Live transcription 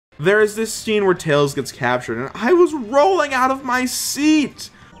There's this scene where Tails gets captured, and I was rolling out of my seat.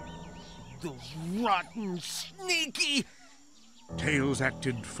 Those rotten, sneaky... Tails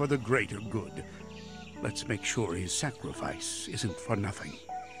acted for the greater good. Let's make sure his sacrifice isn't for nothing.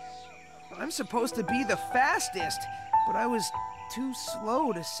 I'm supposed to be the fastest, but I was too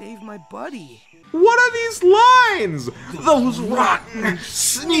slow to save my buddy. What are these lines? Those rotten,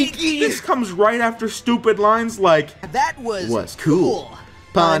 sneaky. This comes right after stupid lines like, That was cool.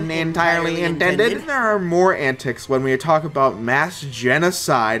 Pun entirely intended. There are more antics when we talk about mass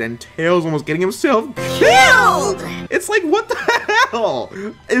genocide and Tails almost getting himself killed. It's like, what the hell?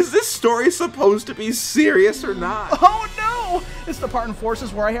 Is this story supposed to be serious or not? Oh no! It's the part in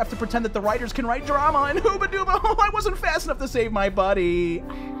Forces where I have to pretend that the writers can write drama and hooba dooba. Oh, I wasn't fast enough to save my buddy.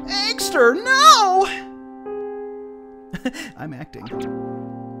 Eggster, no! I'm acting.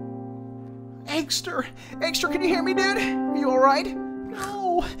 Eggster, can you hear me, dude? Are you alright?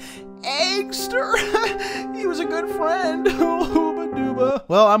 No, Eggster. He was a good friend. Oh, hooba dooba.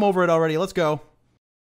 Well, I'm over it already. Let's go.